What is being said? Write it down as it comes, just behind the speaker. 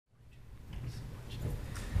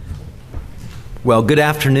Well, good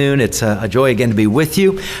afternoon. It's a joy again to be with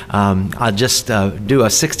you. I'll just do a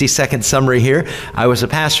 60-second summary here. I was a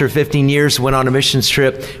pastor 15 years, went on a missions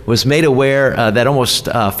trip, was made aware that almost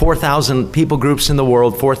 4,000 people groups in the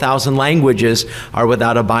world, 4,000 languages are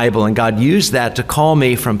without a Bible, and God used that to call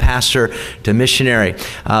me from pastor to missionary.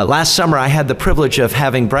 Last summer, I had the privilege of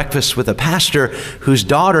having breakfast with a pastor whose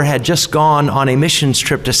daughter had just gone on a missions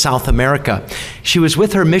trip to South America. She was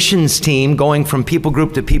with her missions team going from people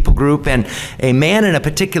group to people group, and a man in a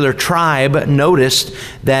particular tribe noticed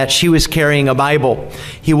that she was carrying a Bible.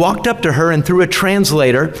 He walked up to her and through a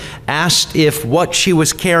translator asked if what she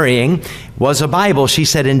was carrying was a Bible. She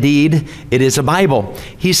said, "Indeed, it is a Bible."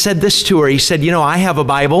 He said this to her. He said, "You know, I have a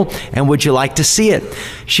Bible, and would you like to see it?"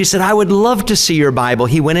 She said, "I would love to see your Bible."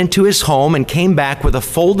 He went into his home and came back with a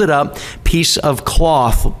folded up piece of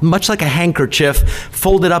cloth, much like a handkerchief,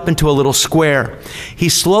 folded up into a little square. He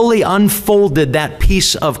slowly unfolded that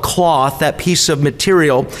piece of cloth, that piece of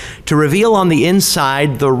material, to reveal on the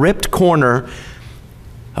inside the ripped corner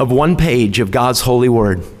of one page of God's holy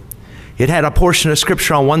word. It had a portion of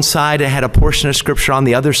Scripture on one side, it had a portion of Scripture on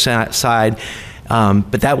the other side,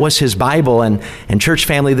 but that was his Bible. And church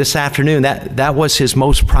family, this afternoon, that was his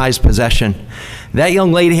most prized possession. That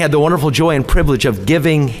young lady had the wonderful joy and privilege of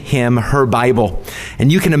giving him her Bible.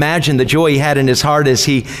 And you can imagine the joy he had in his heart as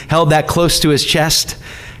he held that close to his chest.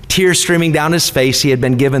 Tears streaming down his face. He had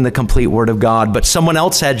been given the complete Word of God. But someone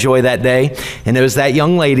else had joy that day, and it was that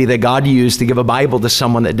young lady that God used to give a Bible to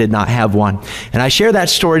someone that did not have one. And I share that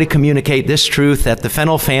story to communicate this truth that the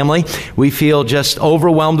Fennell family, we feel just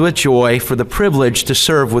overwhelmed with joy for the privilege to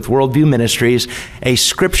serve with Worldview Ministries, a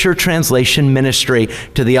Scripture translation ministry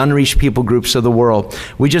to the unreached people groups of the world.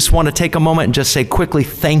 We just want to take a moment and just say quickly,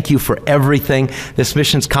 thank you for everything. This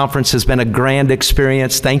missions conference has been a grand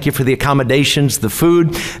experience. Thank you for the accommodations, the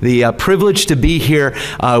food, the privilege to be here.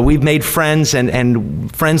 We've made friends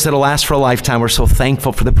and friends that'll last for a lifetime. We're so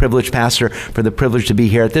thankful for the privilege, Pastor, for the privilege to be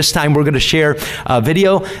here. At this time, we're going to share a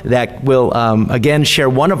video that will, again, share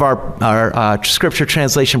one of our Scripture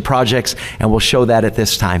translation projects, and we'll show that at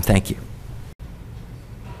this time. Thank you.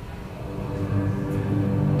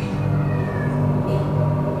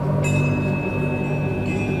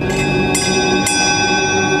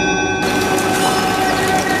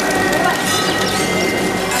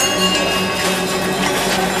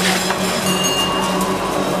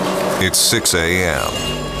 It's 6 a.m.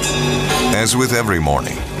 As with every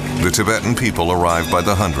morning, the Tibetan people arrive by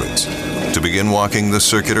the hundreds to begin walking the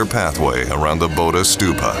circular pathway around the Bodha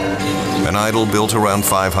Stupa, an idol built around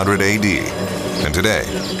 500 AD, and today,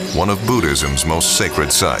 one of Buddhism's most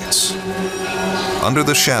sacred sites. Under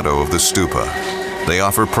the shadow of the stupa, they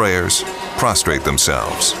offer prayers, prostrate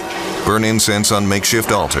themselves, burn incense on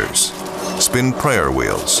makeshift altars, spin prayer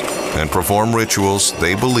wheels, and perform rituals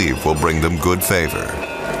they believe will bring them good favor.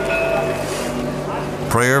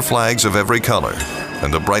 Prayer flags of every color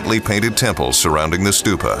and the brightly painted temples surrounding the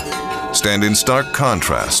stupa stand in stark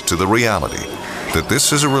contrast to the reality that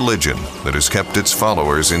this is a religion that has kept its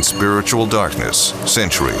followers in spiritual darkness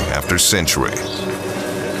century after century.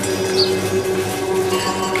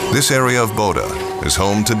 This area of Bodha is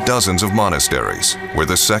home to dozens of monasteries where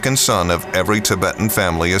the second son of every Tibetan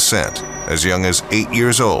family is sent, as young as 8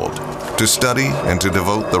 years old, to study and to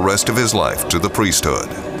devote the rest of his life to the priesthood.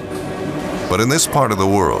 But in this part of the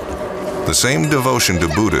world, the same devotion to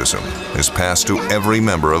Buddhism is passed to every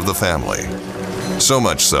member of the family. So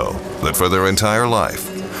much so that for their entire life,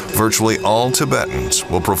 virtually all Tibetans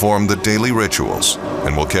will perform the daily rituals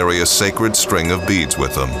and will carry a sacred string of beads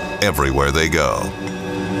with them everywhere they go.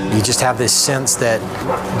 You just have this sense that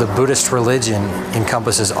the Buddhist religion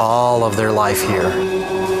encompasses all of their life here.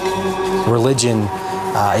 Religion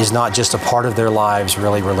is not just a part of their lives,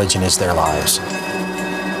 really religion is their lives.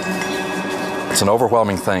 It's an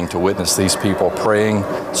overwhelming thing to witness these people praying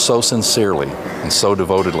so sincerely and so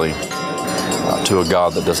devotedly to a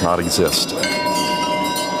God that does not exist.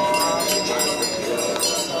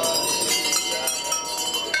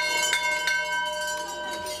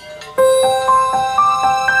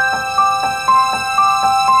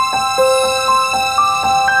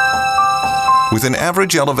 With an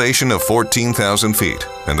average elevation of 14,000 feet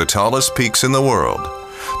and the tallest peaks in the world,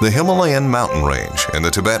 the Himalayan mountain range and the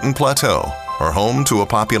Tibetan Plateau are home to a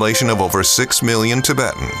population of over 6 million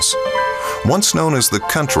Tibetans. Once known as the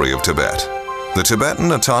country of Tibet, the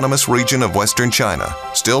Tibetan Autonomous Region of Western China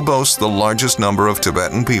still boasts the largest number of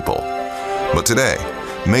Tibetan people. But today,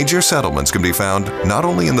 major settlements can be found not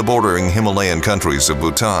only in the bordering Himalayan countries of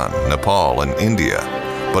Bhutan, Nepal, and India,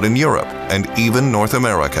 but in Europe and even North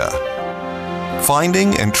America.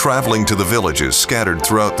 Finding and traveling to the villages scattered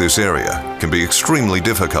throughout this area can be extremely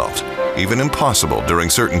difficult, even impossible during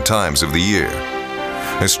certain times of the year.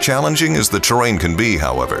 As challenging as the terrain can be,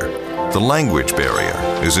 however, the language barrier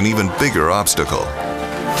is an even bigger obstacle.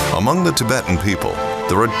 Among the Tibetan people,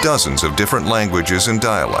 there are dozens of different languages and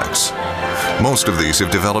dialects. Most of these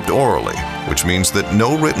have developed orally, which means that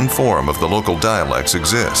no written form of the local dialects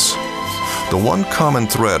exists. The one common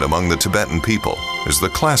thread among the Tibetan people is the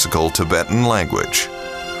classical Tibetan language.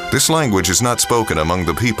 This language is not spoken among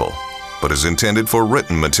the people, but is intended for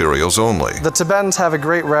written materials only. The Tibetans have a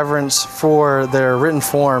great reverence for their written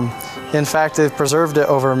form. In fact, they've preserved it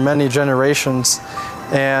over many generations,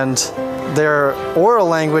 and their oral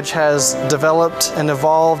language has developed and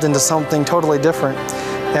evolved into something totally different.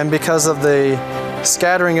 And because of the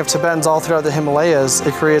scattering of Tibetans all throughout the Himalayas,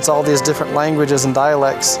 it creates all these different languages and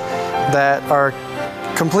dialects that are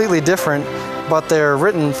completely different, but their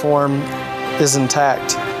written form is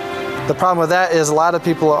intact. The problem with that is a lot of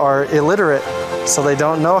people are illiterate, so they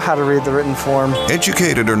don't know how to read the written form.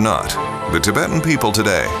 Educated or not, the Tibetan people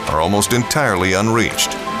today are almost entirely unreached.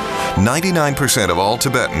 99% of all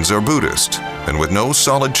Tibetans are Buddhist, and with no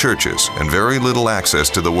solid churches and very little access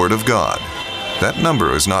to the Word of God, that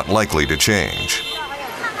number is not likely to change.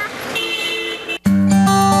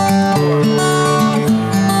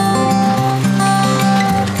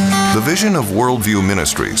 The vision of Worldview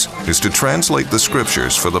Ministries is to translate the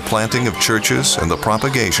scriptures for the planting of churches and the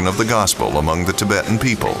propagation of the gospel among the Tibetan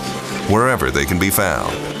people, wherever they can be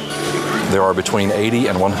found. There are between 80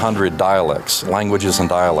 and 100 dialects, languages and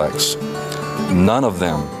dialects. None of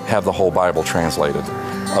them have the whole Bible translated.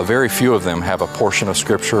 A very few of them have a portion of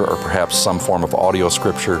Scripture or perhaps some form of audio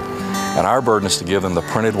Scripture, and our burden is to give them the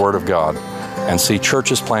printed Word of God and see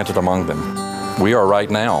churches planted among them. We are right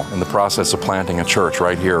now in the process of planting a church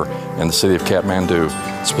right here in the city of Kathmandu,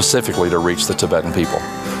 specifically to reach the Tibetan people.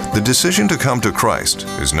 The decision to come to Christ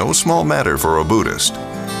is no small matter for a Buddhist.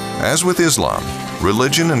 As with Islam,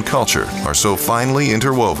 religion and culture are so finely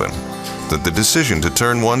interwoven that the decision to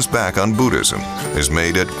turn one's back on Buddhism is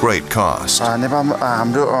made at great cost.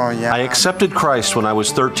 I accepted Christ when I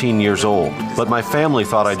was 13 years old, but my family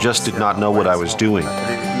thought I just did not know what I was doing.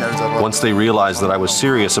 Once they realized that I was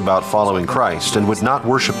serious about following Christ and would not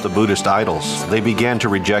worship the Buddhist idols, they began to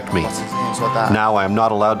reject me. Now I am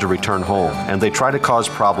not allowed to return home, and they try to cause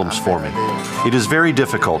problems for me. It is very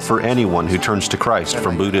difficult for anyone who turns to Christ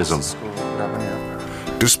from Buddhism.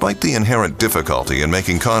 Despite the inherent difficulty in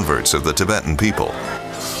making converts of the Tibetan people,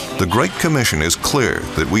 the Great Commission is clear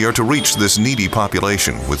that we are to reach this needy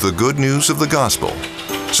population with the good news of the gospel,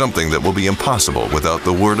 something that will be impossible without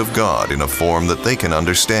the Word of God in a form that they can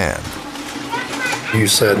understand. You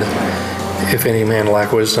said, if any man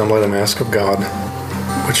lack wisdom, let him ask of God,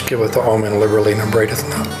 which giveth to all men liberally and upbraideth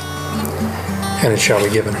not, and it shall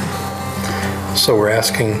be given him. So we're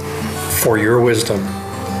asking for your wisdom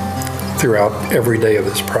throughout every day of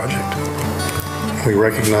this project. We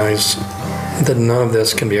recognize that none of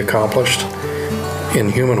this can be accomplished in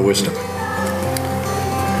human wisdom,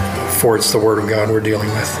 for it's the Word of God we're dealing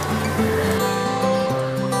with.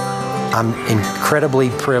 I'm incredibly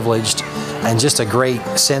privileged and just a great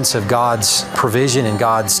sense of God's provision and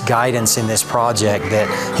God's guidance in this project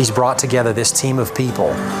that He's brought together this team of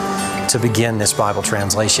people to begin this Bible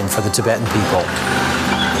translation for the Tibetan people.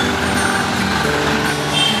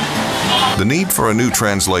 The need for a new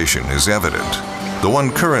translation is evident. The one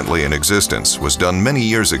currently in existence was done many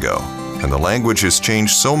years ago, and the language has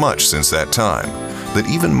changed so much since that time that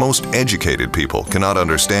even most educated people cannot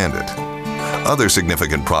understand it. Other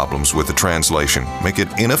significant problems with the translation make it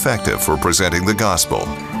ineffective for presenting the gospel.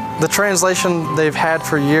 The translation they've had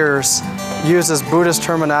for years uses Buddhist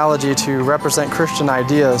terminology to represent Christian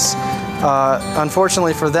ideas.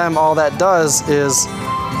 Unfortunately for them, all that does is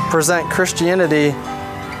present Christianity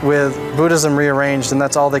with Buddhism rearranged, and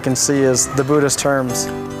that's all they can see is the Buddhist terms.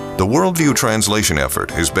 The Worldview translation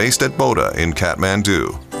effort is based at Bodha in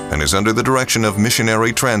Kathmandu and is under the direction of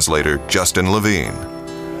missionary translator Justin Levine.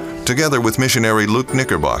 Together with missionary Luke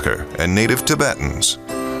Knickerbocker and native Tibetans,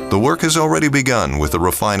 the work has already begun with the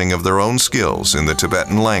refining of their own skills in the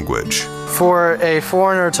Tibetan language. For a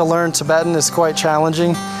foreigner to learn Tibetan is quite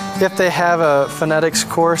challenging. If they have a phonetics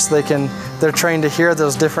course, they're trained to hear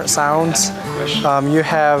those different sounds. You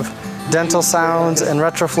have dental sounds and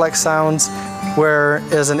retroflex sounds,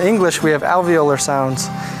 whereas in English we have alveolar sounds.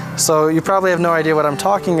 So you probably have no idea what I'm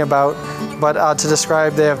talking about, but to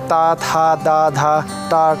describe, they have da, tha, da, dha,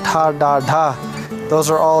 da, tha, da, dha. Those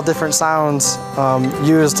are all different sounds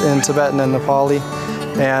used in Tibetan and Nepali,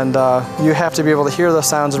 and you have to be able to hear those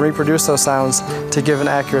sounds and reproduce those sounds to give an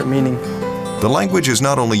accurate meaning. The language is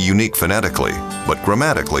not only unique phonetically, but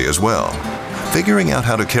grammatically as well. Figuring out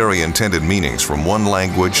how to carry intended meanings from one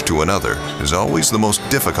language to another is always the most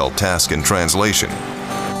difficult task in translation.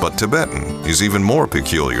 But Tibetan is even more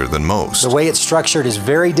peculiar than most. The way it's structured is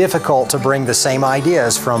very difficult to bring the same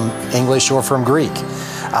ideas from English or from Greek.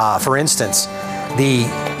 For instance, the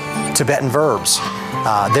Tibetan verbs.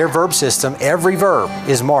 Their verb system, every verb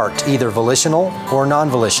is marked either volitional or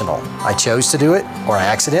non-volitional. I chose to do it or I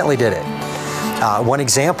accidentally did it. One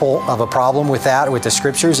example of a problem with that, with the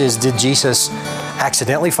scriptures, is did Jesus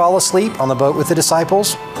accidentally fall asleep on the boat with the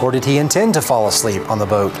disciples, or did he intend to fall asleep on the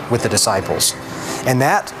boat with the disciples? And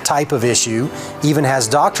that type of issue even has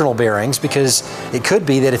doctrinal bearings, because it could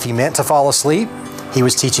be that if he meant to fall asleep, he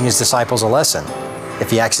was teaching his disciples a lesson. If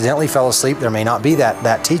he accidentally fell asleep, there may not be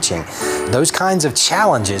that teaching. Those kinds of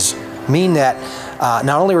challenges mean that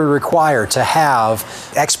not only are we required to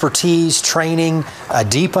have expertise, training, a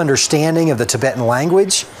deep understanding of the Tibetan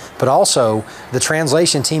language, but also the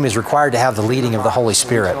translation team is required to have the leading of the Holy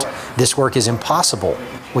Spirit. This work is impossible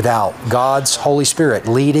without God's Holy Spirit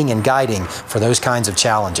leading and guiding for those kinds of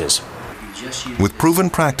challenges. With proven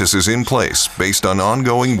practices in place based on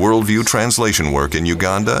ongoing worldview translation work in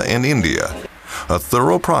Uganda and India, a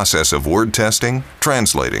thorough process of word testing,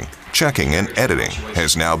 translating, checking, and editing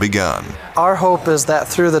has now begun. Our hope is that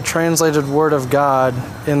through the translated Word of God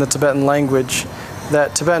in the Tibetan language,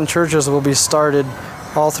 that Tibetan churches will be started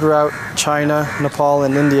all throughout China, Nepal,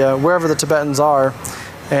 and India, wherever the Tibetans are,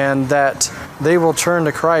 and that they will turn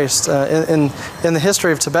to Christ. In the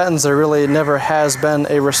history of Tibetans, there really never has been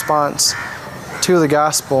a response to the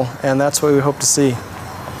gospel, and that's what we hope to see.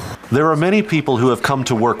 There are many people who have come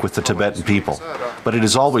to work with the Tibetan people, but it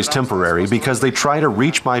is always temporary because they try to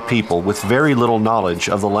reach my people with very little knowledge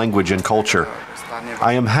of the language and culture.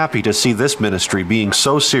 I am happy to see this ministry being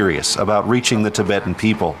so serious about reaching the Tibetan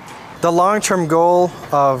people. The long-term goal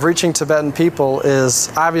of reaching Tibetan people is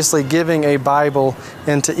obviously giving a Bible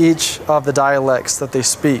into each of the dialects that they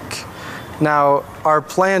speak. Now, our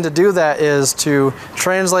plan to do that is to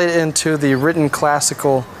translate it into the written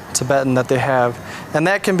classical Tibetan that they have, and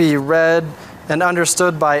that can be read and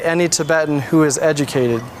understood by any Tibetan who is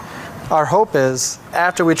educated. Our hope is,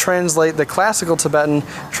 after we translate the classical Tibetan,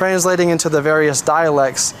 translating into the various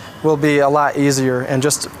dialects will be a lot easier and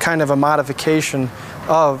just kind of a modification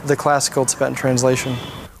of the classical Tibetan translation.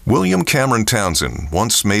 William Cameron Townsend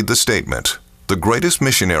once made the statement, "The greatest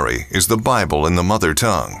missionary is the Bible in the mother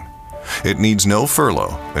tongue. It needs no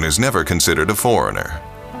furlough and is never considered a foreigner."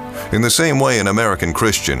 In the same way, an American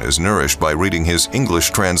Christian is nourished by reading his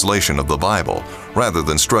English translation of the Bible rather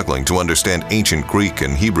than struggling to understand ancient Greek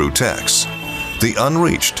and Hebrew texts. The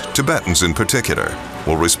unreached, Tibetans in particular,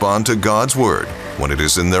 will respond to God's Word when it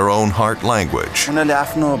is in their own heart language.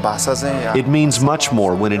 It means much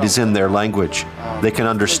more when it is in their language. They can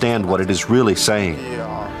understand what it is really saying.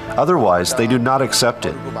 Otherwise, they do not accept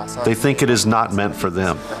it. They think it is not meant for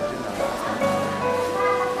them.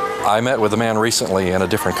 I met with a man recently in a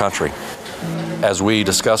different country. As we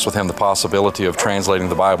discussed with him the possibility of translating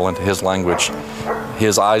the Bible into his language,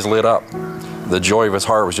 his eyes lit up. The joy of his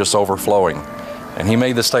heart was just overflowing. And he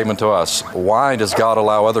made this statement to us, "Why does God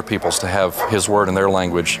allow other peoples to have His Word in their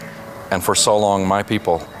language, and for so long my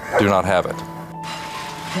people do not have it?"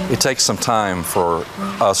 It takes some time for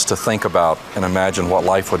us to think about and imagine what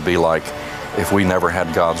life would be like if we never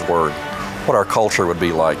had God's Word, what our culture would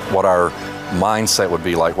be like, what our mindset would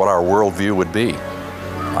be like, what our worldview would be.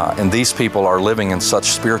 And these people are living in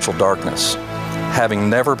such spiritual darkness, having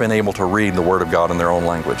never been able to read the Word of God in their own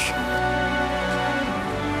language.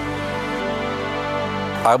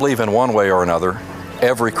 I believe in one way or another,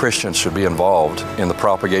 every Christian should be involved in the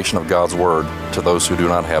propagation of God's Word to those who do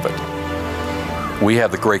not have it. We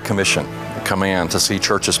have the Great Commission, the command to see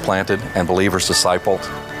churches planted and believers discipled.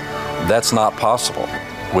 That's not possible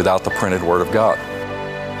without the printed Word of God.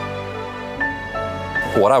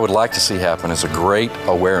 What I would like to see happen is a great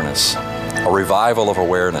awareness, a revival of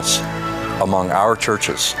awareness among our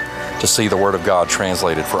churches to see the Word of God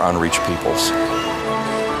translated for unreached peoples.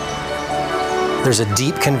 There's a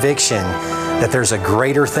deep conviction that there's a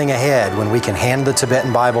greater thing ahead when we can hand the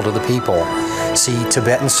Tibetan Bible to the people, see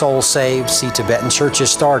Tibetan souls saved, see Tibetan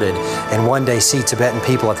churches started, and one day see Tibetan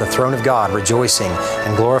people at the throne of God rejoicing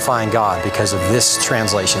and glorifying God because of this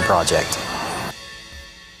translation project.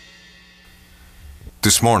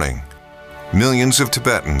 This morning, millions of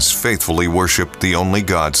Tibetans faithfully worship the only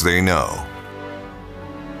gods they know.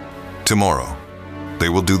 Tomorrow, they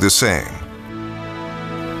will do the same.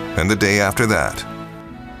 And the day after that.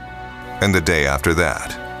 And the day after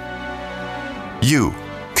that. You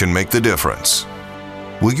can make the difference.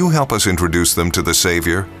 Will you help us introduce them to the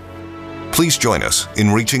Savior? Please join us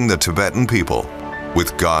in reaching the Tibetan people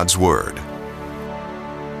with God's Word.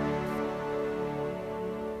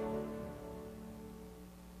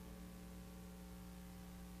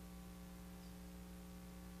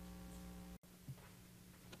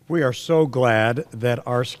 We are so glad that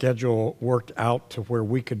our schedule worked out to where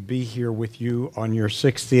we could be here with you on your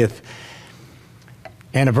 60th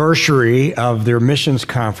anniversary of their missions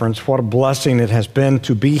conference. What a blessing it has been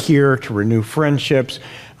to be here, to renew friendships.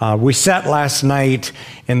 We sat last night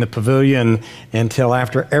in the pavilion until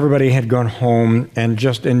after everybody had gone home and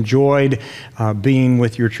just enjoyed being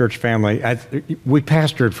with your church family. We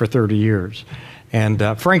pastored for 30 years,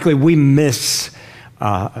 and frankly, we miss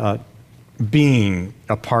being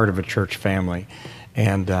a part of a church family.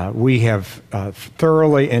 And we have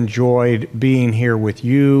thoroughly enjoyed being here with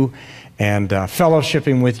you and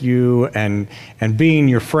fellowshipping with you and being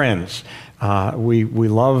your friends. We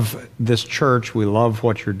love this church, we love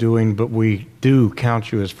what you're doing, but we do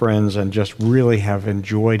count you as friends and just really have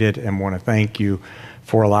enjoyed it and want to thank you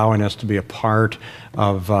for allowing us to be a part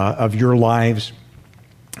of your lives.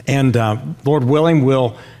 And Lord willing,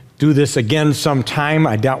 we'll do this again sometime.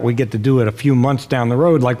 I doubt we get to do it a few months down the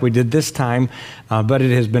road like we did this time, but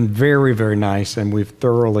it has been very, very nice, and we've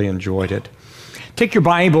thoroughly enjoyed it. Take your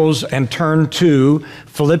Bibles and turn to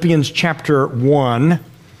Philippians chapter 1.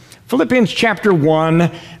 Philippians chapter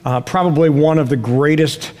 1, probably one of the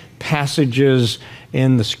greatest passages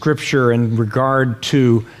in the Scripture in regard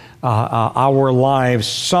to our lives.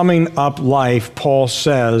 Summing up life, Paul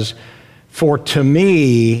says, "For to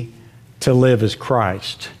me to live is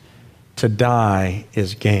Christ, to die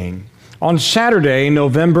is gain." On Saturday,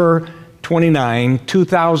 November 29,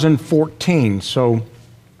 2014, so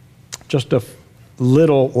just a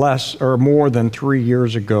little less or more than 3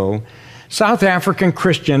 years ago, South African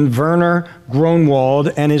Christian Werner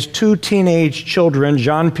Groenewald and his two teenage children,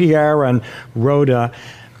 Jean-Pierre and Rhoda,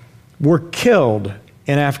 were killed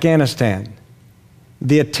in Afghanistan.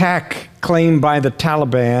 The attack claimed by the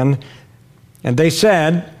Taliban, and they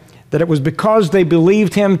said that it was because they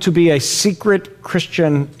believed him to be a secret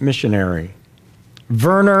Christian missionary.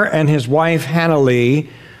 Werner and his wife Hannah Lee,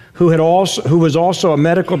 who was also a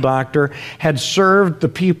medical doctor, had served the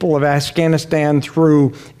people of Afghanistan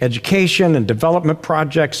through education and development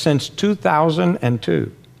projects since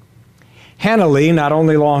 2002. Hannah Lee not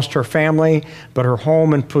only lost her family, but her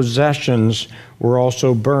home and possessions were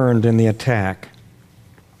also burned in the attack.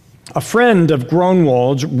 A friend of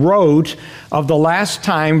Groenewald's wrote of the last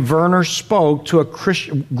time Werner spoke to a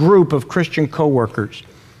group of Christian co-workers.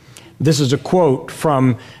 This is a quote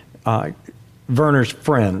from Werner's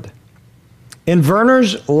friend. In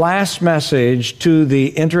Werner's last message to the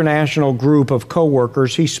international group of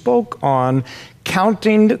co-workers, he spoke on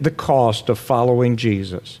counting the cost of following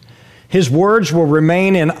Jesus. His words will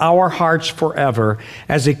remain in our hearts forever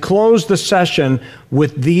as he closed the session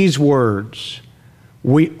with these words: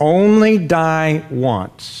 "We only die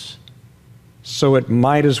once, so it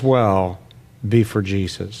might as well be for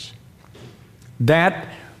Jesus." That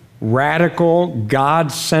radical,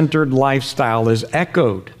 God-centered lifestyle is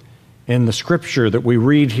echoed in the Scripture that we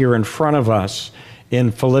read here in front of us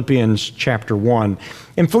in Philippians chapter 1.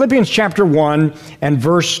 In Philippians chapter 1 and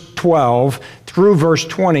verse 12 through verse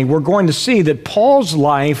 20, we're going to see that Paul's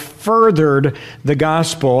life furthered the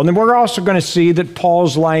gospel. And then we're also going to see that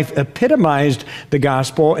Paul's life epitomized the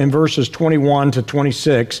gospel in verses 21 to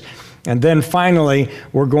 26. And then finally,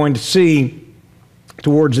 we're going to see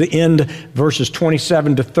towards the end, verses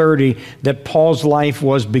 27 to 30, that Paul's life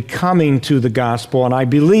was becoming to the gospel. And I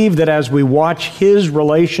believe that as we watch his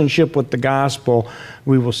relationship with the gospel,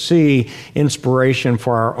 we will see inspiration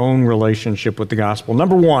for our own relationship with the gospel.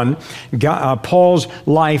 Number one, Paul's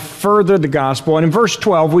life furthered the gospel. And in verse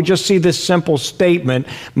 12, we just see this simple statement: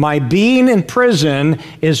 "My being in prison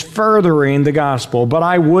is furthering the gospel. But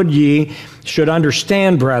I would ye should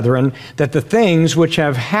understand, brethren, that the things which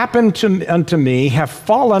have happened unto me have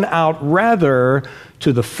fallen out rather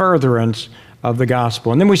to the furtherance of the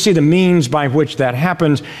gospel." And then we see the means by which that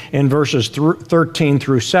happens in verses 13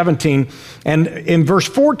 through 17. And in verse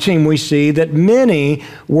 14, we see that many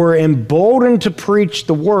were emboldened to preach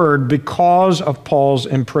the word because of Paul's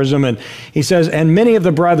imprisonment. He says, "And many of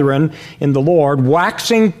the brethren in the Lord,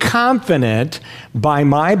 waxing confident by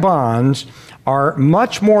my bonds, are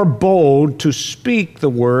much more bold to speak the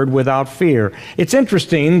word without fear." It's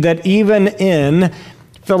interesting that even in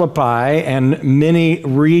Philippi and many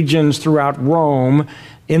regions throughout Rome,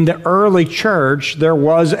 in the early church, there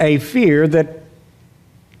was a fear that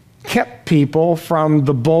kept people from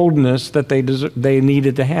the boldness that they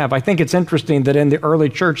needed to have. I think it's interesting that in the early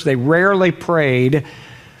church, they rarely prayed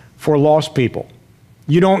for lost people.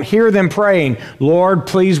 You don't hear them praying, "Lord,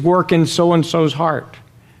 please work in so-and-so's heart."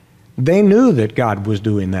 They knew that God was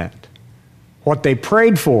doing that. What they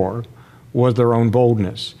prayed for was their own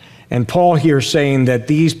boldness. And Paul here saying that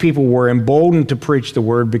these people were emboldened to preach the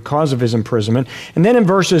word because of his imprisonment. And then in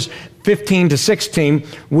verses 15 to 16,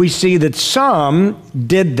 we see that some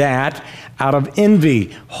did that out of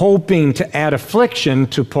envy, hoping to add affliction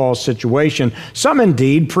to Paul's situation. Some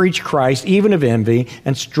indeed preach Christ even of envy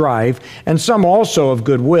and strife, and some also of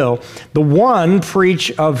goodwill. The one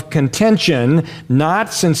preach of contention,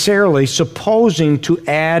 not sincerely, supposing to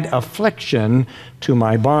add affliction to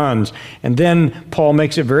my bonds. And then Paul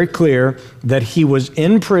makes it very clear that he was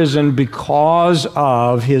in prison because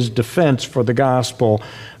of his defense for the gospel,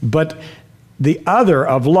 but the other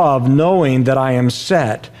of love, knowing that I am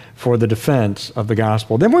set for the defense of the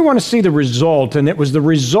gospel. Then we want to see the result, and it was the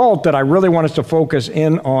result that I really want us to focus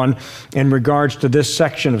in on in regards to this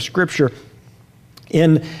section of Scripture.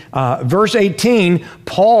 In verse 18,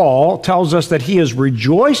 Paul tells us that he is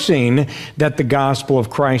rejoicing that the gospel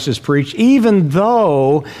of Christ is preached, even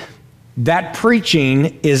though that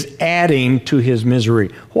preaching is adding to his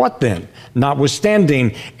misery. What then?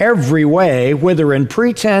 Notwithstanding every way, whether in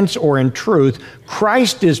pretense or in truth,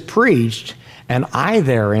 Christ is preached, and I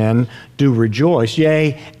therein do rejoice,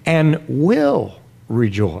 yea, and will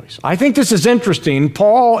rejoice. I think this is interesting.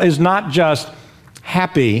 Paul is not just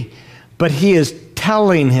happy, but he is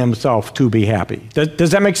telling himself to be happy.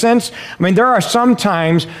 Does that make sense? I mean, there are some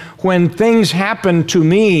times when things happen to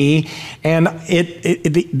me and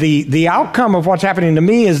the outcome of what's happening to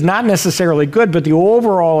me is not necessarily good, but the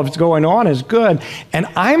overall of what's going on is good. And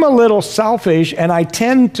I'm a little selfish, and I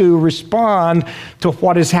tend to respond to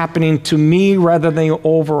what is happening to me rather than the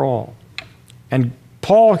overall. And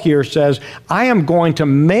Paul here says, I am going to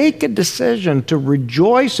make a decision to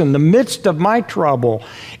rejoice in the midst of my trouble.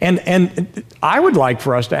 And I would like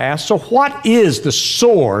for us to ask, so what is the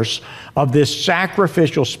source of this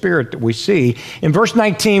sacrificial spirit that we see? In verse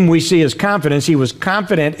 19, we see his confidence. He was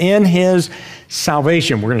confident in his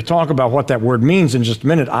salvation. We're going to talk about what that word means in just a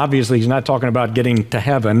minute. Obviously, he's not talking about getting to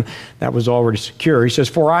heaven. That was already secure. He says,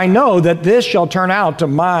 for I know that this shall turn out to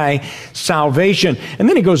my salvation. And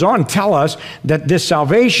then he goes on to tell us that this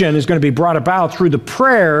salvation is going to be brought about through the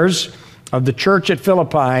prayers of the church at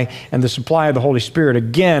Philippi and the supply of the Holy Spirit.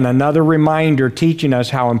 Again, another reminder teaching us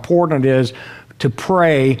how important it is to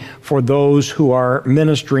pray for those who are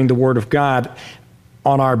ministering the Word of God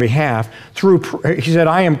on our behalf. He said,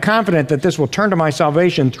 I am confident that this will turn to my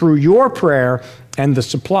salvation through your prayer and the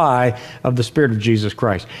supply of the Spirit of Jesus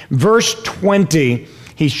Christ. Verse 20,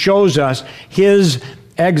 he shows us his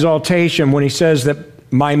exaltation when he says that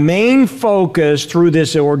my main focus through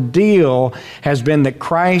this ordeal has been that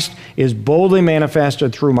Christ is boldly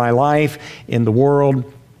manifested through my life in the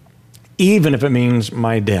world, even if it means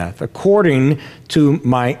my death, according to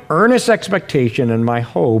my earnest expectation and my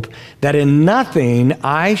hope that in nothing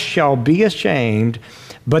I shall be ashamed,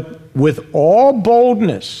 but with all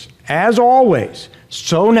boldness, as always,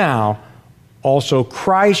 so now also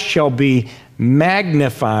Christ shall be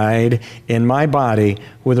magnified in my body,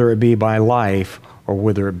 whether it be by life or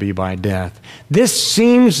whether it be by death. This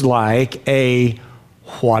seems like a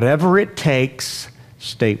whatever it takes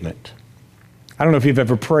statement. I don't know if you've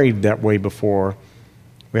ever prayed that way before.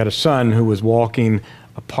 We had a son who was walking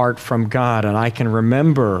apart from God, and I can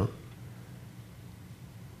remember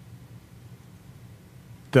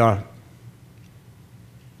the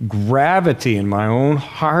gravity in my own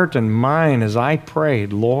heart and mind as I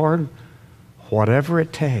prayed, Lord, whatever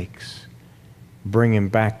it takes, bring him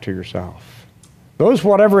back to yourself. Those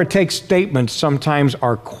whatever it takes statements sometimes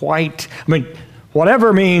are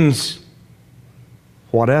whatever means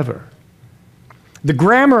whatever. The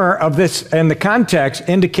grammar of this and the context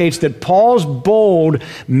indicates that Paul's bold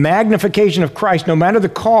magnification of Christ, no matter the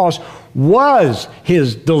cost, was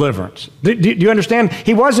his deliverance. Do you understand?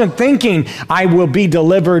 He wasn't thinking, I will be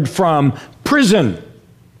delivered from prison.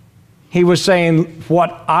 He was saying,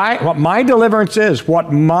 what my deliverance is,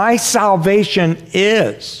 what my salvation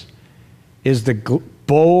is the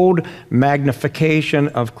bold magnification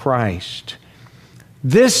of Christ.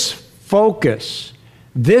 This focus,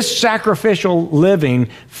 this sacrificial living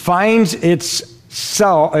finds its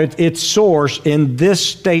source in this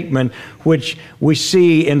statement, which we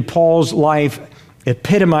see in Paul's life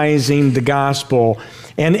epitomizing the gospel.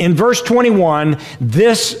 And in verse 21,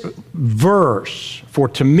 this verse, for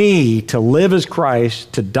to me to live as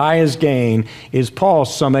Christ, to die as gain, is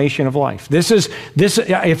Paul's summation of life.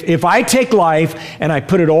 If I take life and I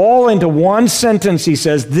put it all into one sentence, he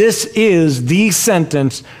says, this is the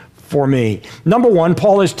sentence for me. Number one,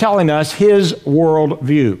 Paul is telling us his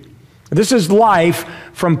worldview. This is life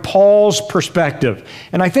from Paul's perspective.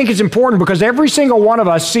 And I think it's important because every single one of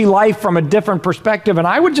us see life from a different perspective. And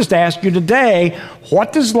I would just ask you today,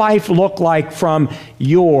 what does life look like from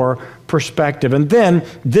your perspective? And then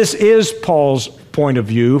this is Paul's point of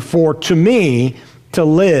view. For to me, to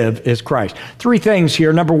live is Christ. Three things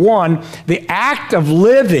here. Number one, the act of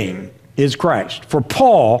living is Christ. For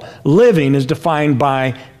Paul, living is defined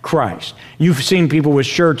by Christ. You've seen people with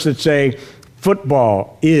shirts that say,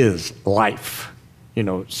 football is life.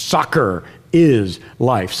 Soccer is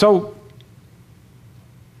life. So,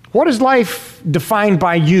 what is life defined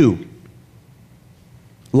by you?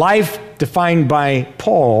 Life defined by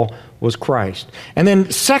Paul was Christ. And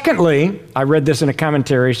then secondly, I read this in a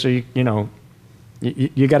commentary, so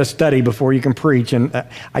you got to study before you can preach. And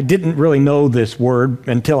I didn't really know this word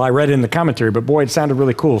until I read it in the commentary, but boy, it sounded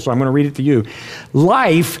really cool, so I'm going to read it to you.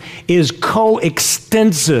 Life is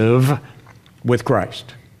coextensive with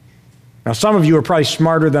Christ. Now, some of you are probably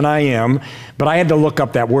smarter than I am, but I had to look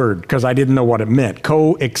up that word because I didn't know what it meant,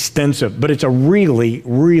 coextensive. But it's a really,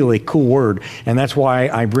 really cool word, and that's why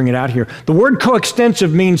I bring it out here. The word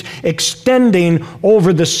coextensive means extending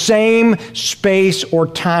over the same space or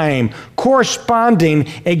time, corresponding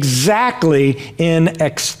exactly in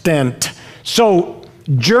extent. So,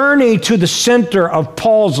 journey to the center of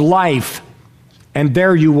Paul's life, and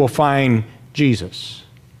there you will find Jesus.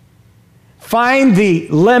 Find the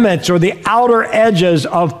limits or the outer edges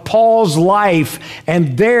of Paul's life,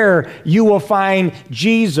 and there you will find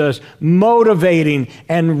Jesus motivating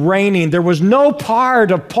and reigning. There was no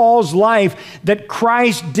part of Paul's life that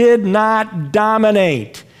Christ did not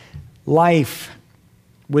dominate. Life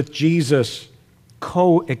with Jesus,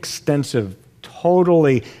 coextensive,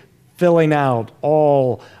 totally filling out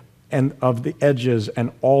all of the edges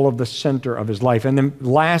and all of the center of his life. And then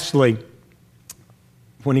lastly,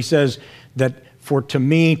 when he says that for to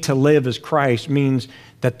me to live is Christ, means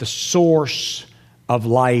that the source of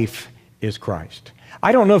life is Christ.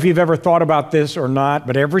 I don't know if you've ever thought about this or not,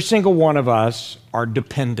 but every single one of us are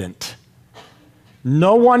dependent.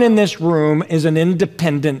 No one in this room is an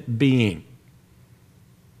independent being.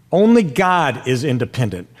 Only God is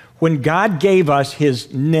independent. When God gave us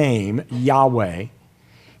his name, Yahweh,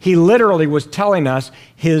 he literally was telling us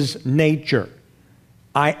his nature.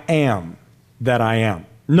 I am that I am.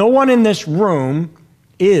 No one in this room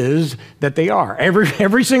is that they are.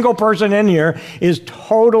 Every single person in here is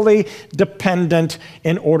totally dependent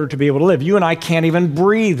in order to be able to live. You and I can't even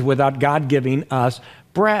breathe without God giving us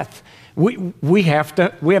breath. We have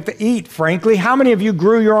to eat, frankly. How many of you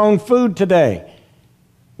grew your own food today?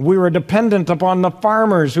 We were dependent upon the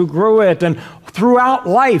farmers who grew it. And throughout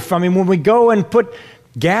life, when we go and put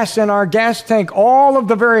gas in our gas tank, all of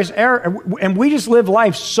the various and we just live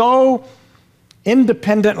life so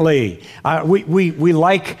independently. We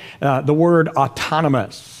like the word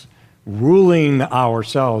autonomous, ruling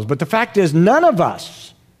ourselves. But the fact is, none of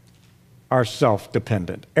us are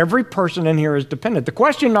self-dependent. Every person in here is dependent. The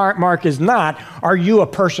question mark is not, are you a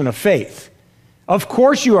person of faith? Of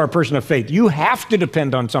course you are a person of faith. You have to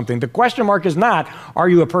depend on something. The question mark is not, are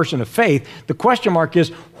you a person of faith? The question mark is,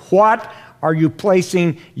 what are you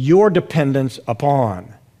placing your dependence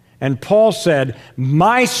upon? And Paul said,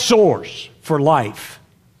 my source for life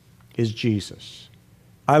is Jesus.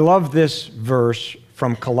 I love this verse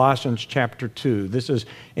from Colossians chapter 2. This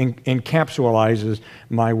encapsulates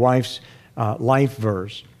my wife's life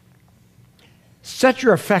verse. Set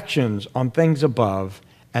your affections on things above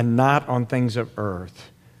and not on things of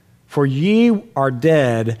earth. For ye are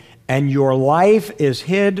dead, and your life is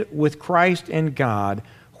hid with Christ in God.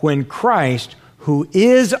 When Christ, who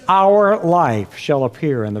is our life, shall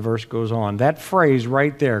appear. And the verse goes on. That phrase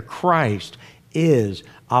right there, Christ is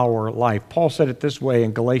our life. Paul said it this way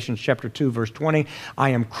in Galatians chapter 2, verse 20,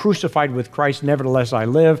 I am crucified with Christ, nevertheless I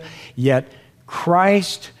live, yet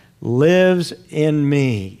Christ lives in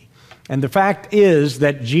me. And the fact is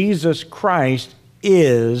that Jesus Christ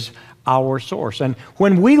is our source. And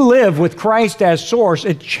when we live with Christ as source,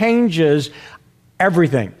 it changes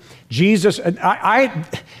everything. Jesus,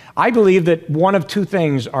 I believe that one of two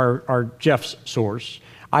things are Jeff's source.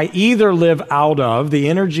 I either live out of the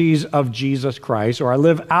energies of Jesus Christ, or I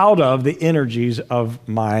live out of the energies of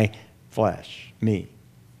my flesh, me.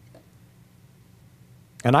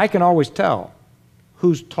 And I can always tell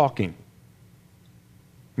who's talking,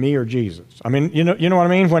 me or Jesus. You know what I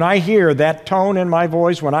mean? When I hear that tone in my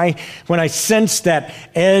voice, when I sense that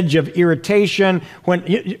edge of irritation,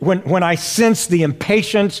 when I sense the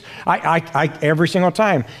impatience, I every single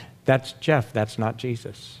time, that's Jeff, that's not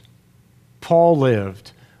Jesus. Paul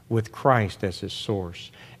lived with Christ as his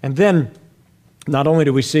source. And then, not only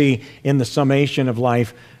do we see in the summation of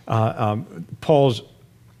life Paul's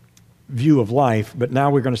view of life, but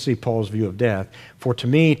now we're going to see Paul's view of death. For to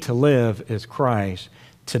me, to live is Christ,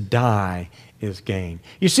 to die is gain.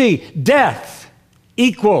 You see, death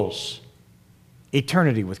equals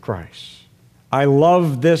eternity with Christ. I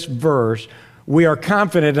love this verse. We are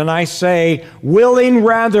confident, and I say, willing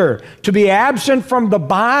rather to be absent from the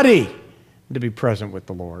body than to be present with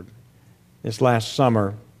the Lord. This last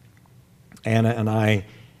summer, Anna and I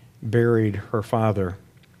buried her father,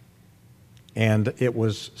 and it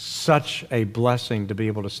was such a blessing to be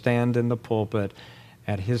able to stand in the pulpit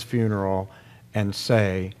at his funeral and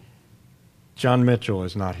say, John Mitchell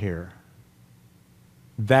is not here.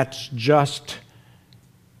 That's just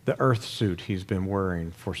the earth suit he's been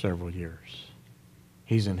wearing for several years.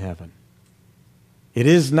 He's in heaven. It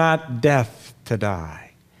is not death to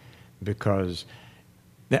die, because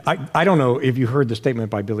I don't know if you heard the statement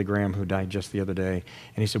by Billy Graham, who died just the other day,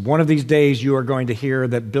 and he said, one of these days you are going to hear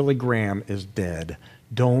that Billy Graham is dead.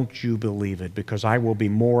 Don't you believe it, because I will be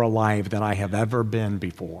more alive than I have ever been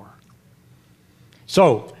before.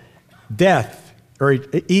 So, death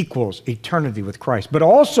equals eternity with Christ. But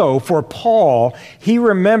also for Paul, he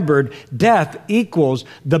remembered death equals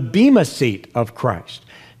the bema seat of Christ.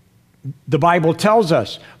 The Bible tells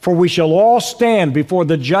us, for we shall all stand before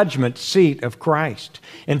the judgment seat of Christ.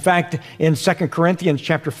 In fact, in 2 Corinthians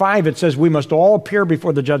chapter 5, it says we must all appear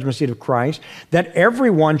before the judgment seat of Christ, that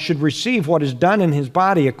everyone should receive what is done in his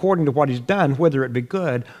body according to what he's done, whether it be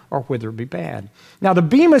good or whether it be bad. Now, the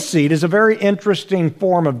bema seat is a very interesting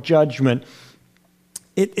form of judgment.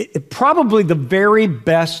 It probably the very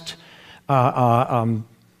best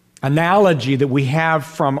analogy that we have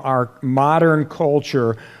from our modern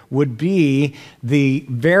culture would be the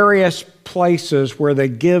various places where they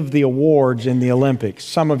give the awards in the Olympics.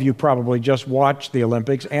 Some of you probably just watched the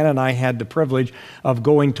Olympics. Ann and I had the privilege of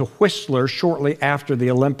going to Whistler shortly after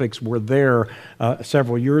the Olympics were there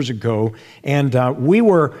several years ago. And we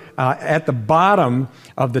were at the bottom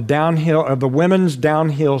of the women's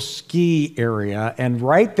downhill ski area. And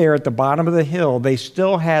right there at the bottom of the hill, they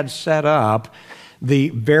still had set up the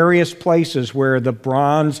various places where the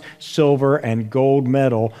bronze, silver, and gold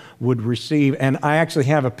medal would receive. And I actually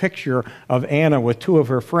have a picture of Anna with two of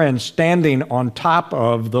her friends standing on top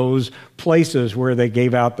of those places where they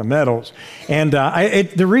gave out the medals. And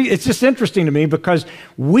it's just interesting to me because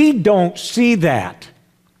we don't see that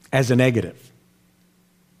as a negative.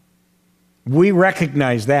 We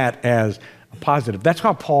recognize that as a positive. That's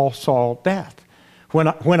how Paul saw death.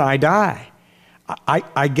 When I die,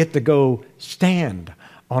 I get to go stand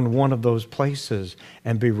on one of those places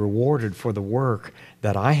and be rewarded for the work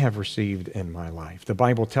that I have received in my life. The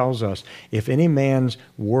Bible tells us, if any man's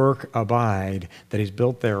work abide that he's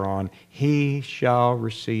built thereon, he shall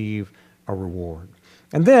receive a reward.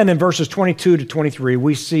 And then in verses 22 to 23,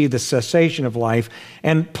 we see the cessation of life.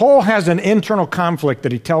 And Paul has an internal conflict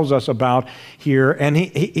that he tells us about here. And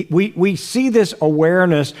we see this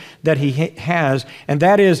awareness that he has, and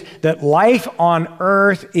that is that life on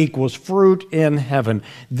earth equals fruit in heaven.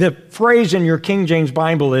 The phrase in your King James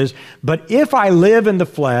Bible is, but if I live in the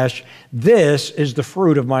flesh, this is the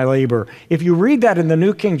fruit of my labor. If you read that in the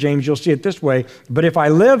New King James, you'll see it this way, but if I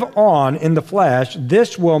live on in the flesh,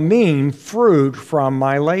 this will mean fruit from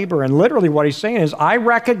my labor. And literally what he's saying is, I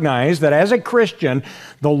recognize that as a Christian,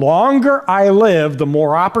 the longer I live, the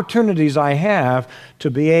more opportunities I have to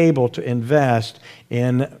be able to invest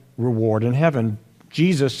in reward in heaven.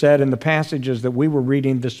 Jesus said in the passages that we were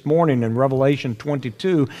reading this morning in Revelation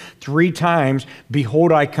 22, 3 times,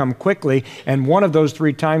 behold, I come quickly. And one of those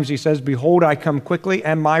 3 times he says, behold, I come quickly,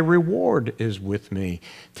 and my reward is with me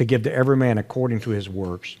to give to every man according to his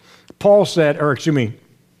works. Paul said,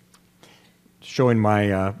 showing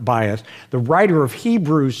my bias, the writer of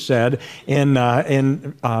Hebrews said in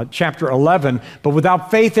chapter 11, but without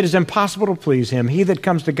faith it is impossible to please him. He that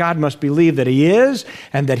comes to God must believe that he is,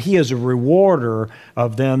 and that he is a rewarder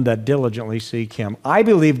of them that diligently seek him. I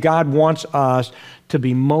believe God wants us to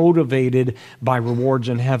be motivated by rewards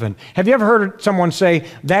in heaven. Have you ever heard someone say,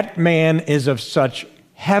 that man is of such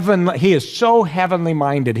heavenly, he is so heavenly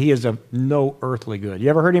minded, he is of no earthly good? You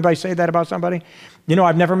ever heard anybody say that about somebody? You know,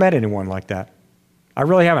 I've never met anyone like that. I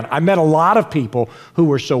really haven't. I met a lot of people who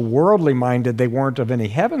were so worldly minded they weren't of any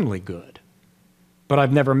heavenly good. But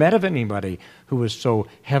I've never met of anybody who was so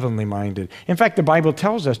heavenly minded. In fact, the Bible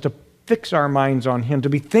tells us to fix our minds on him, to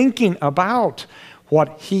be thinking about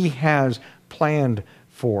what he has planned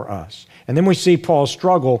for us. And then we see Paul's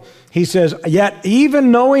struggle. He says, yet even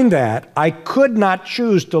knowing that, I could not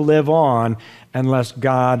choose to live on unless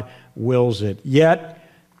God wills it. Yet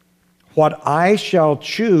what I shall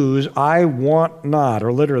choose, I want not,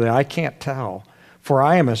 or literally, I can't tell. For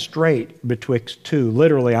I am a strait betwixt two.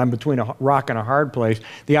 Literally, I'm between a rock and a hard place.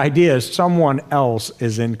 The idea is someone else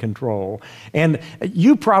is in control. And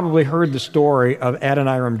you probably heard the story of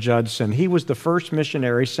Adoniram Judson. He was the first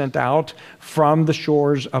missionary sent out from the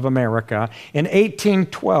shores of America. In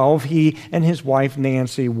 1812, he and his wife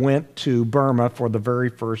Nancy went to Burma for the very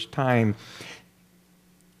first time.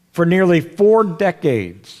 For nearly 4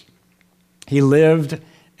 decades, he lived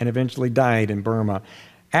and eventually died in Burma.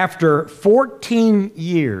 After 14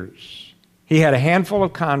 years, he had a handful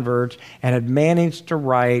of converts and had managed to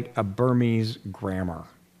write a Burmese grammar.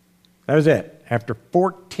 That was it, after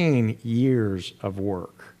 14 years of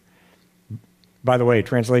work. By the way,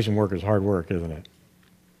 translation work is hard work, isn't it?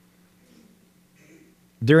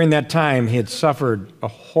 During that time, he had suffered a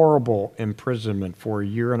horrible imprisonment for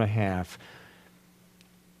 1.5 years.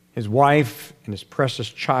 His wife and his precious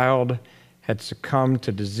child had succumbed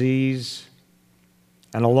to disease.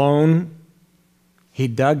 And alone, he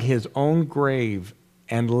dug his own grave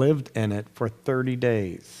and lived in it for 30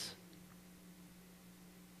 days.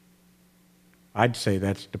 I'd say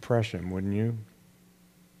that's depression, wouldn't you?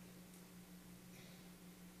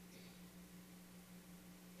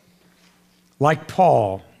 Like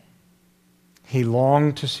Paul, he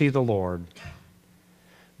longed to see the Lord.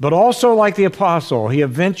 But also like the apostle, he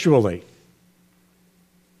eventually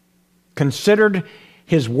considered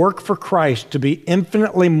his work for Christ to be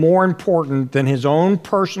infinitely more important than his own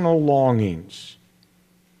personal longings.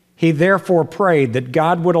 He therefore prayed that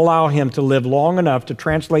God would allow him to live long enough to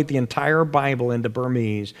translate the entire Bible into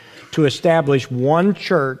Burmese, to establish one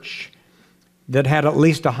church that had at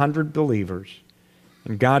least 100 believers.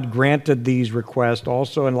 And God granted these requests,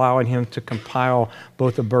 also allowing him to compile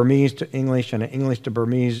both a Burmese to English and an English to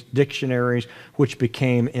Burmese dictionaries, which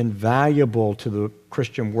became invaluable to the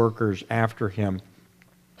Christian workers after him.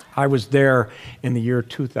 I was there in the year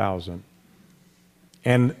 2000,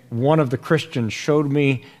 and one of the Christians showed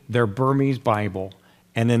me their Burmese Bible,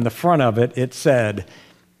 and in the front of it, it said,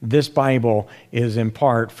 "This Bible is in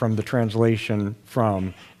part from the translation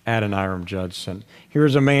from Adoniram Judson."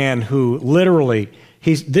 Here's a man who literally,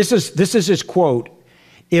 this is his quote,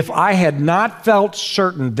 "If I had not felt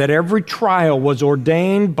certain that every trial was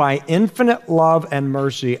ordained by infinite love and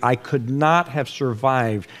mercy, I could not have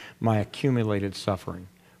survived my accumulated suffering.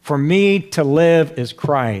 For me to live is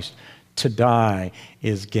Christ, to die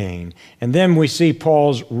is gain." And then we see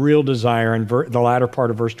Paul's real desire in the latter part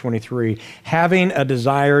of verse 23, having a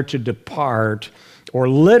desire to depart, or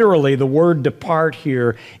literally the word depart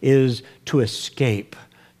here is to escape,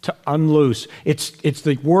 to unloose. It's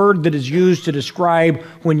the word that is used to describe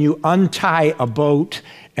when you untie a boat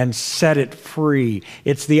and set it free.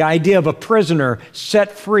 It's the idea of a prisoner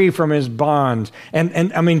set free from his bonds.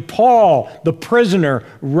 And I mean, Paul, the prisoner,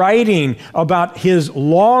 writing about his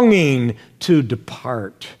longing to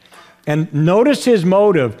depart. And notice his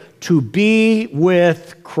motive, to be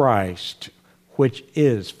with Christ, which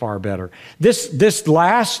is far better. This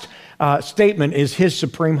last statement is his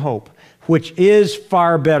supreme hope, which is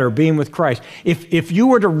far better, being with Christ. If you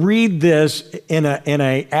were to read this in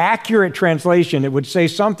a accurate translation, it would say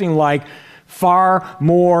something like, far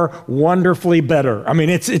more wonderfully better. I mean,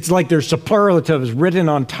 it's like there's superlatives written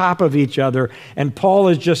on top of each other, and Paul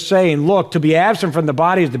is just saying, look, to be absent from the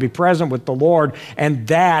body is to be present with the Lord, and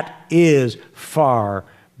that is far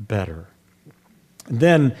better.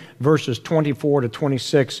 Then verses 24 to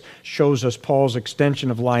 26 shows us Paul's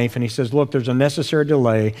extension of life, and he says, look, there's a necessary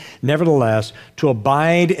delay. Nevertheless, to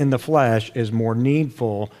abide in the flesh is more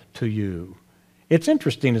needful to you. It's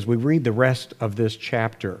interesting as we read the rest of this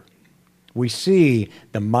chapter. We see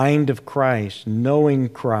the mind of Christ, knowing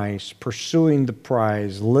Christ, pursuing the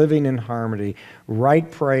prize, living in harmony, right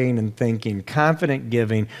praying and thinking, confident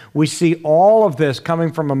giving. We see all of this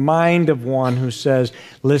coming from a mind of one who says,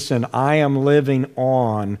 listen, I am living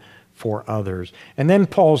on for others. And then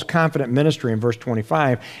Paul's confident ministry in verse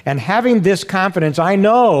 25, and having this confidence, I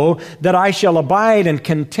know that I shall abide and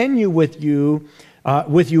continue with you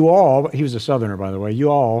all, he was a Southerner, by the way,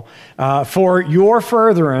 you all, for your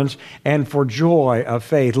furtherance and for joy of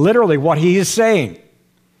faith. Literally what he is saying,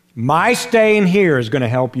 my staying here is going to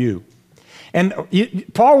help you. And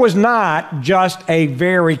Paul was not just a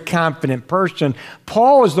very confident person.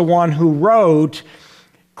 Paul is the one who wrote,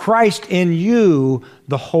 Christ in you,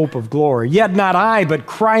 the hope of glory. Yet not I, but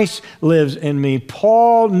Christ lives in me.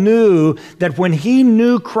 Paul knew that when he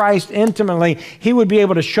knew Christ intimately, he would be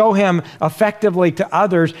able to show him effectively to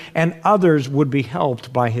others, and others would be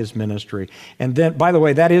helped by his ministry. And then, by the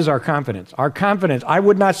way, that is our confidence. Our confidence. I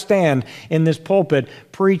would not stand in this pulpit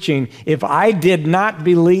preaching if I did not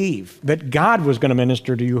believe that God was going to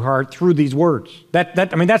minister to your heart through these words.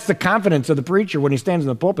 That's the confidence of the preacher when he stands in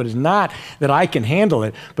the pulpit, is not that I can handle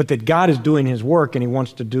it, but that God is doing his work and he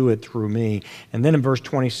wants to do it through me. And then in verse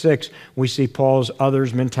 26, we see Paul's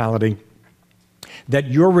others mentality, that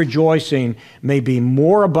your rejoicing may be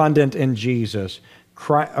more abundant in Jesus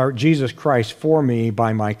Christ for me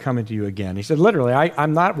by my coming to you again. He said, literally,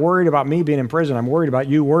 I'm not worried about me being in prison. I'm worried about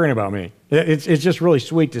you worrying about me. It's just really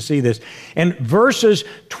sweet to see this. And verses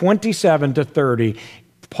 27 to 30,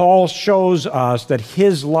 Paul shows us that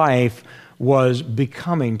his life was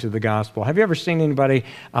becoming to the gospel. Have you ever seen anybody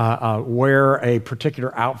wear a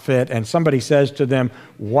particular outfit and somebody says to them,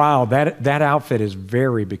 wow, that outfit is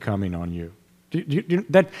very becoming on you?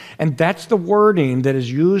 And that's the wording that is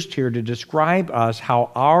used here to describe us, how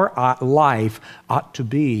our life ought to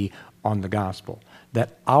be on the gospel,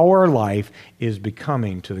 that our life is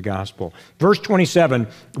becoming to the gospel. Verse 27,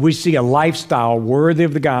 we see a lifestyle worthy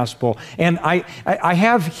of the gospel. And I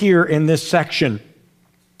have here in this section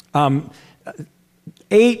 8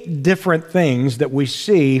 different things that we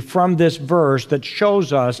see from this verse that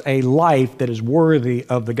shows us a life that is worthy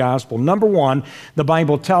of the gospel. Number 1, the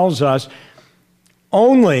Bible tells us,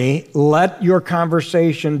 only let your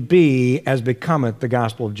conversation be as becometh the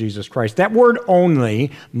gospel of Jesus Christ. That word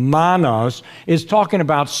only, monos, is talking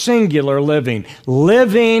about singular living.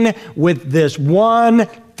 Living with this one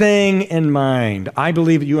thing in mind. I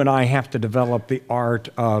believe you and I have to develop the art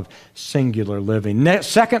of singular living.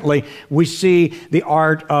 Secondly, we see the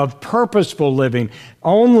art of purposeful living.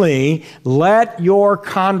 Only let your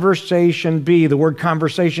conversation be. The word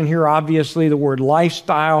conversation here, obviously, the word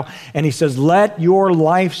lifestyle. And he says, let your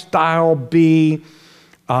lifestyle be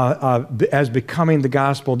as becoming the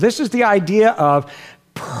gospel. This is the idea of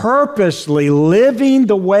purposely living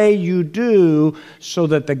the way you do so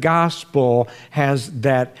that the gospel has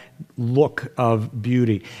that look of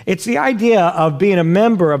beauty. It's the idea of being a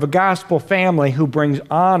member of a gospel family who brings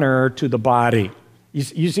honor to the body.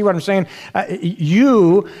 You see what I'm saying?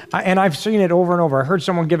 And I've seen it over and over. I heard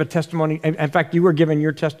someone give a testimony. In fact, you were giving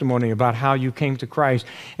your testimony about how you came to Christ.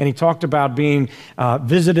 And he talked about being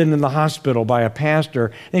visited in the hospital by a pastor.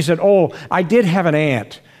 And he said, oh, I did have an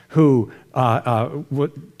aunt who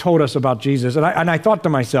told us about Jesus. And I thought to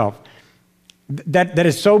myself, that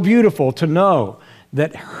is so beautiful to know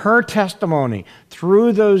that her testimony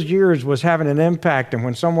through those years was having an impact. And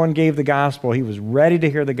when someone gave the gospel, he was ready to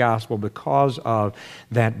hear the gospel because of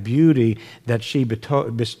that beauty that she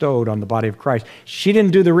bestowed on the body of Christ. She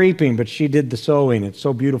didn't do the reaping, but she did the sowing. It's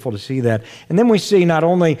so beautiful to see that. And then we see not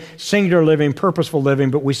only singular living, purposeful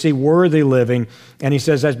living, but we see worthy living. And he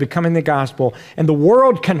says, as becoming the gospel. And the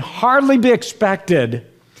world can hardly be expected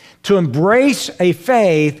to embrace a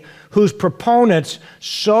faith whose proponents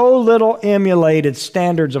so little emulated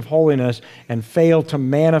standards of holiness and failed to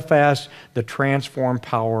manifest the transformed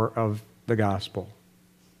power of the gospel.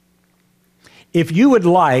 If you would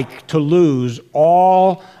like to lose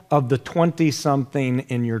all of the 20-something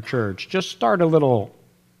in your church, just start a little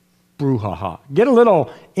brouhaha. Get a little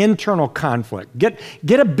internal conflict. Get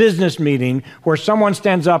a business meeting where someone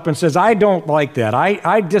stands up and says, I don't like that.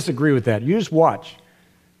 I disagree with that. You just watch.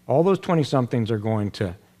 All those 20-somethings are going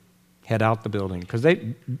to head out the building because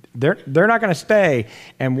they're not going to stay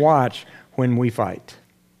and watch when we fight.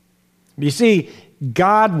 You see,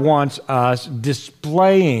 God wants us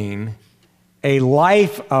displaying a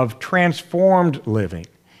life of transformed living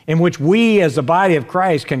in which we as the body of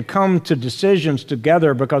Christ can come to decisions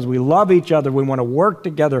together because we love each other, we want to work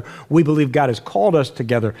together, we believe God has called us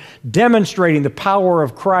together, demonstrating the power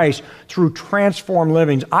of Christ through transformed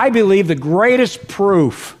livings. I believe the greatest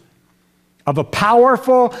proof of a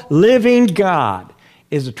powerful, living God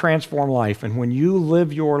is a transformed life. And when you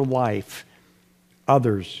live your life,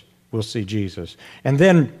 others will see Jesus. And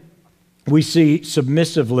then we see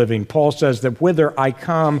submissive living. Paul says that whether I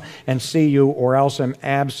come and see you or else am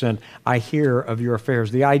absent, I hear of your affairs.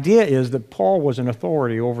 The idea is that Paul was an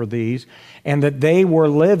authority over these and that they were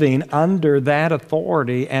living under that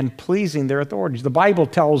authority and pleasing their authorities. The Bible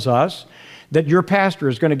tells us that your pastor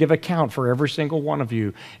is going to give account for every single one of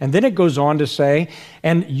you. And then it goes on to say,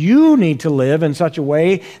 and you need to live in such a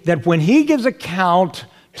way that when he gives account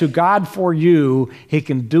to God for you, he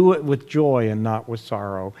can do it with joy and not with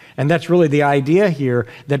sorrow. And that's really the idea here,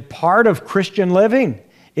 that part of Christian living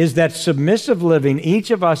is that submissive living, each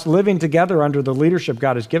of us living together under the leadership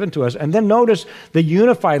God has given to us. And then notice the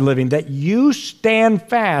unified living, that you stand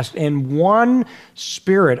fast in one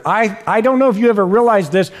spirit. I don't know if you ever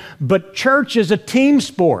realized this, but church is a team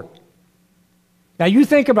sport. Now you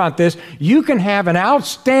think about this, you can have an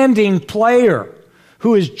outstanding player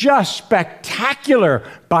who is just spectacular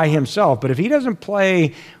by himself, but if he doesn't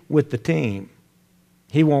play with the team,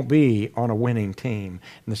 he won't be on a winning team.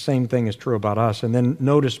 And the same thing is true about us. And then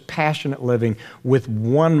notice passionate living with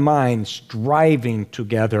one mind, striving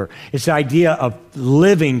together. It's the idea of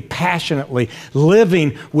living passionately,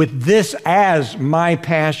 living with this as my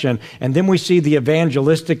passion. And then we see the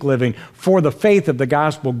evangelistic living for the faith of the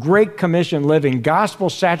gospel, Great Commission living,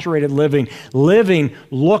 gospel-saturated living, living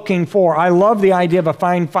looking for. I love the idea of a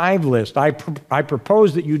Find Five list. I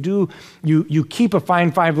propose that you keep a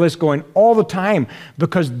Find Five list going all the time,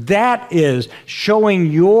 because that is showing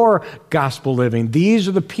your gospel living. These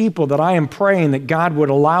are the people that I am praying that God would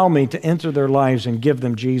allow me to enter their lives and give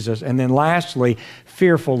them Jesus. And then lastly,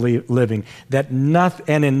 fearfully living, that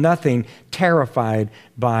in nothing terrified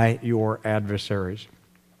by your adversaries.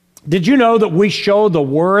 Did you know that we show the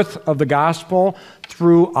worth of the gospel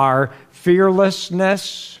through our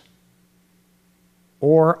fearlessness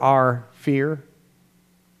or our fear?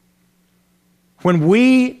 When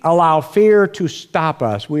we allow fear to stop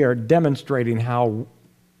us, we are demonstrating how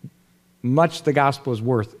much the gospel is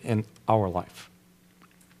worth in our life.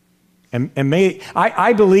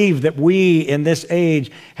 I believe that we in this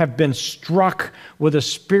age have been struck with a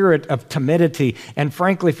spirit of timidity. And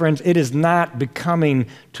frankly, friends, it is not becoming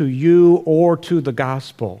to you or to the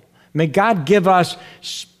gospel. May God give us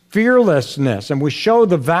fearlessness, and we show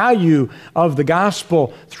the value of the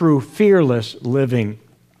gospel through fearless living.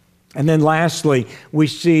 And then lastly, we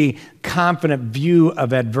see confident view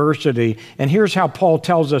of adversity. And here's how Paul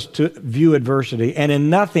tells us to view adversity. And in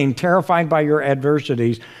nothing terrified by your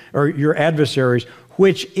adversities or your adversaries,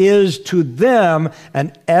 which is to them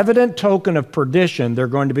an evident token of perdition. They're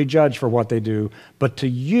going to be judged for what they do, but to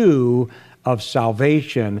you of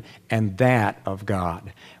salvation and that of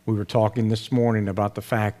God. We were talking this morning about the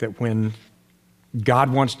fact that when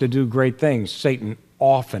God wants to do great things, Satan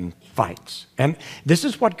often fights. And this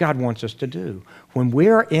is what God wants us to do. When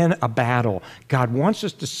we're in a battle, God wants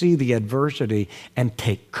us to see the adversity and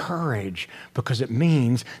take courage, because it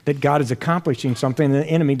means that God is accomplishing something and the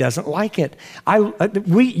enemy doesn't like it.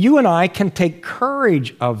 You and I can take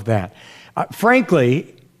courage of that.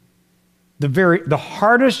 Frankly, the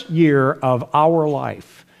hardest year of our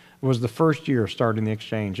life was the first year starting the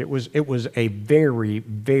exchange. It was a very,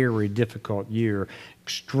 very difficult year,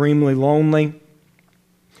 extremely lonely.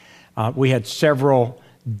 We had several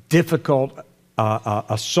difficult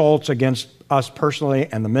assaults against us personally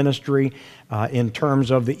and the ministry in terms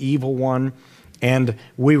of the evil one. And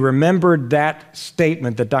we remembered that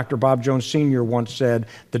statement that Dr. Bob Jones Sr. once said,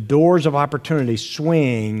 "The doors of opportunity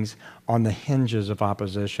swings on the hinges of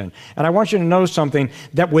opposition." And I want you to know something,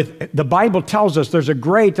 that with the Bible tells us there's a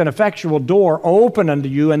great and effectual door open unto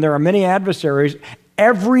you, and there are many adversaries.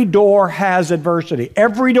 Every door has adversity.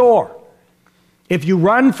 Every door. If you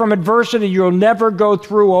run from adversity, you'll never go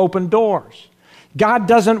through open doors. God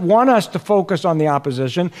doesn't want us to focus on the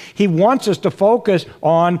opposition. He wants us to focus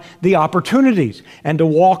on the opportunities and to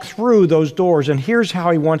walk through those doors. And here's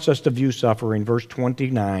how he wants us to view suffering. Verse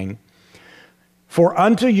 29. For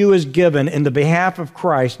unto you is given in the behalf of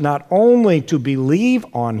Christ not only to believe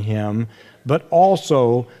on him, but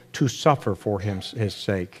also to suffer for his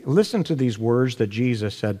sake. Listen to these words that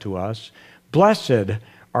Jesus said to us. Blessed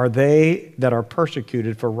are they that are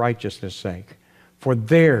persecuted for righteousness' sake, for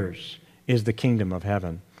theirs is the kingdom of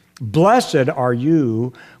heaven. Blessed are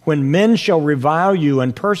you when men shall revile you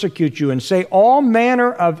and persecute you and say all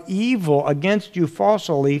manner of evil against you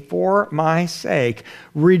falsely for my sake.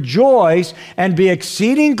 Rejoice and be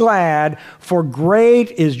exceeding glad, for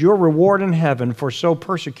great is your reward in heaven, for so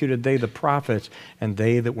persecuted they the prophets and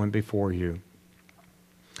they that went before you.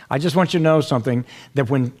 I just want you to know something, that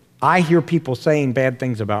when I hear people saying bad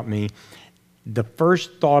things about me, the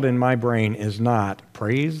first thought in my brain is not,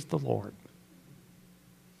 praise the Lord.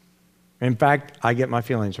 In fact, I get my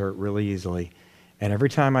feelings hurt really easily. And every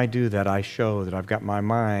time I do that, I show that I've got my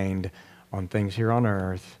mind on things here on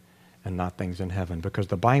earth and not things in heaven. Because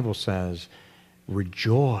the Bible says,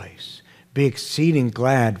 rejoice, be exceeding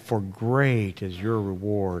glad, for great is your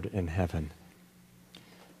reward in heaven.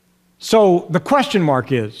 So the question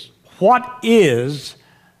mark is, what is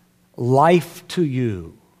life to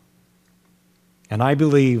you? And I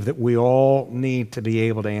believe that we all need to be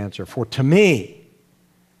able to answer. For to me,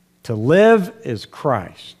 to live is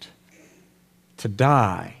Christ, to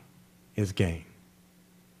die is gain.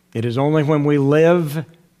 It is only when we live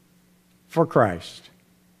for Christ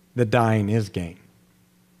that dying is gain.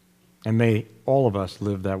 And may all of us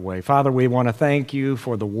live that way. Father, we want to thank you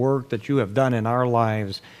for the work that you have done in our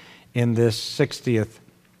lives in this 60th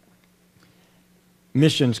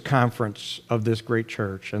missions conference of this great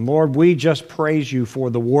church. And Lord, we just praise you for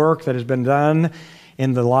the work that has been done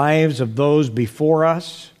in the lives of those before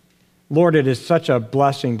us. Lord, it is such a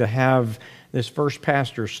blessing to have this first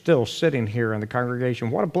pastor still sitting here in the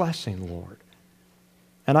congregation. What a blessing, Lord.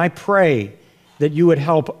 And I pray that you would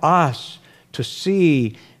help us to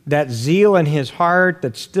see that zeal in his heart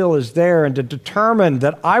that still is there and to determine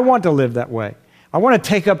that I want to live that way. I want to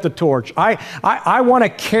take up the torch. I want to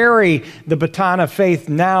carry the baton of faith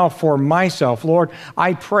now for myself. Lord,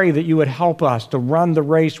 I pray that you would help us to run the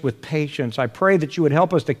race with patience. I pray that you would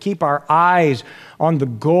help us to keep our eyes on the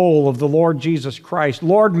goal of the Lord Jesus Christ.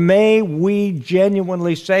 Lord, may we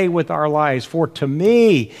genuinely say with our lives, for to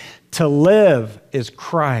me, to live is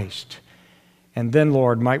Christ. And then,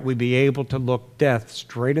 Lord, might we be able to look death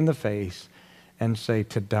straight in the face and say,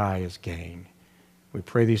 to die is gain. We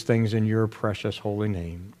pray these things in your precious holy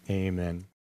name. Amen.